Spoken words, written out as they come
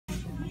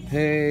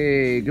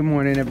Hey, good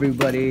morning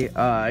everybody.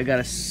 I got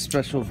a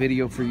special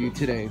video for you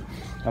today.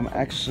 I'm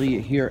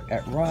actually here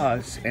at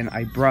Ross and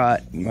I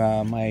brought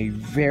my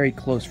very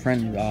close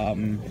friend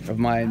of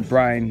mine,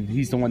 Brian.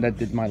 He's the one that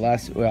did my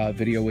last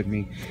video with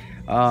me.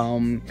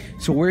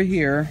 So we're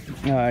here.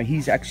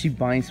 He's actually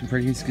buying some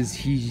fragrances because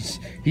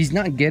he's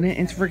not getting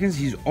into fragrances.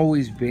 He's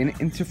always been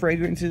into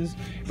fragrances,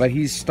 but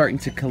he's starting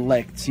to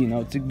collect, you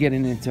know, to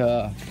getting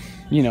into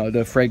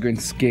the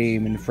fragrance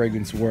game and the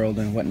fragrance world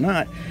and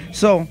whatnot.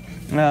 So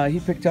he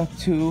picked up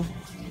two.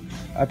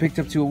 I picked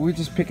up two. We're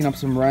just picking up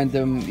some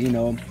random,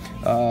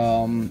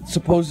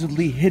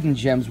 supposedly hidden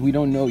gems. We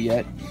don't know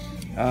yet.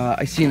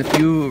 I've seen a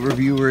few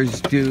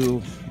reviewers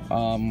do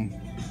a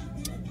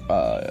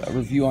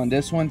review on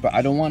this one, but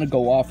I don't want to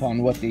go off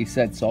on what they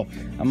said, so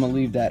I'm gonna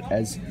leave that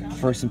as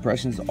first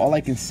impressions. All I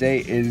can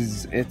say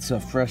is it's a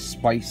fresh,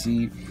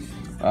 spicy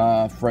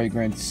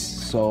fragrance,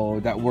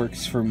 so that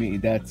works for me.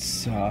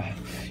 That's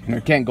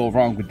can't go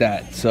wrong with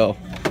that. So,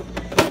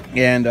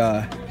 and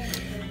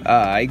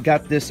I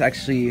got this,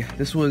 actually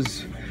this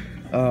was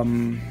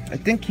I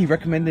think he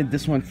recommended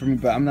this one for me,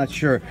 but I'm not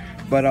sure.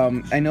 But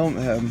I know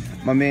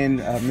my man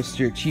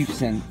Mr.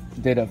 Chiefson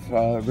did a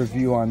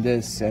review on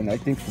this, and I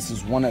think this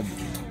is one of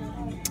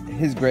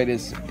his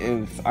greatest.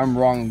 If I'm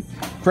wrong,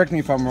 correct me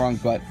if I'm wrong,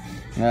 but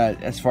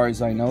as far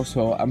as I know,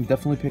 so I'm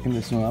definitely picking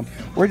this one up.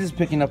 We're just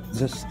picking up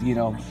just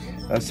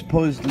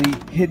supposedly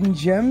hidden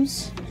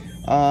gems,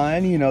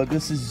 and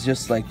this is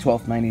just like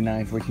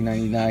 $12.99,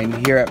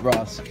 $14.99 here at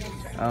Ross.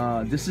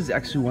 This is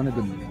actually one of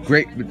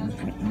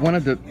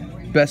the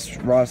best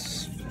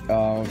Ross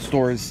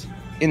stores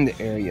in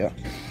the area,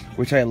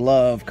 which I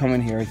love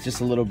coming here. It's just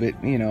a little bit,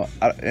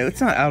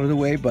 it's not out of the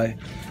way, but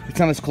it's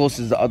not as close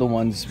as the other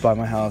ones by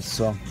my house.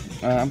 So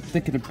I'm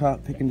thinking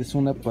about picking this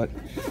one up, but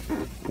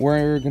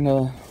we're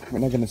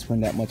not gonna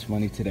spend that much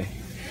money today.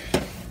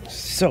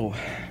 So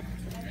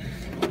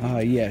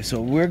yeah,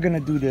 so we're gonna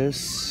do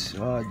this.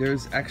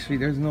 There's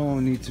no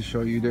need to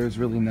show you. There's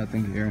really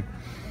nothing here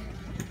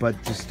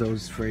but just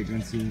those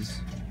fragrances.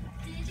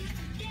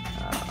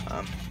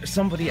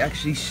 Somebody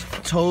actually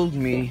told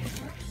me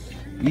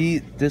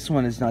this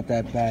one is not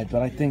that bad,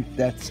 but I think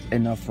that's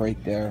enough right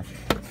there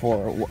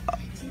for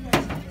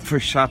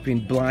shopping,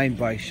 blind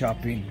buy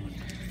shopping.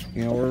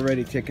 We're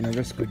already taking a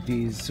risk with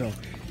these. So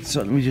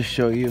let me just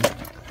show you.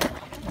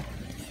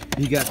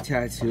 He got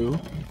Tattoo,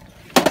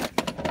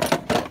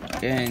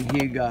 and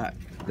he got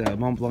the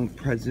Montblanc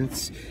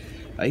Presence.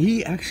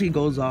 He actually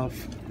goes off.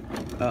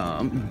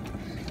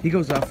 He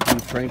goes off the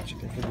French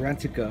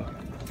Fragrantica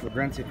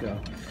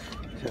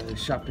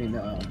shopping.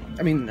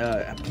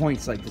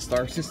 Points, like the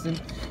star system,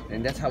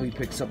 and that's how he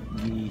picks up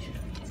the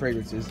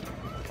fragrances.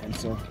 And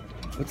so,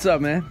 what's up,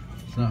 man?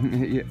 What's up?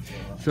 Yeah.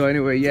 So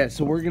anyway, yeah.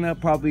 So we're gonna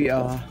probably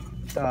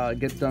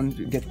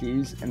get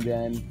these, and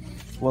then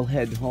we'll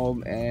head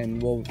home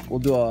and we'll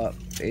do a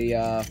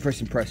first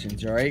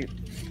impressions. All right.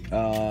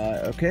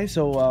 Okay.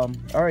 So all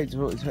right.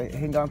 So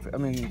hang on.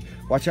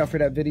 Watch out for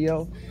that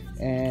video,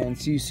 and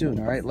see you soon.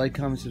 All right. Like,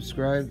 comment,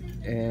 subscribe,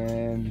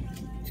 and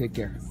take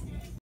care.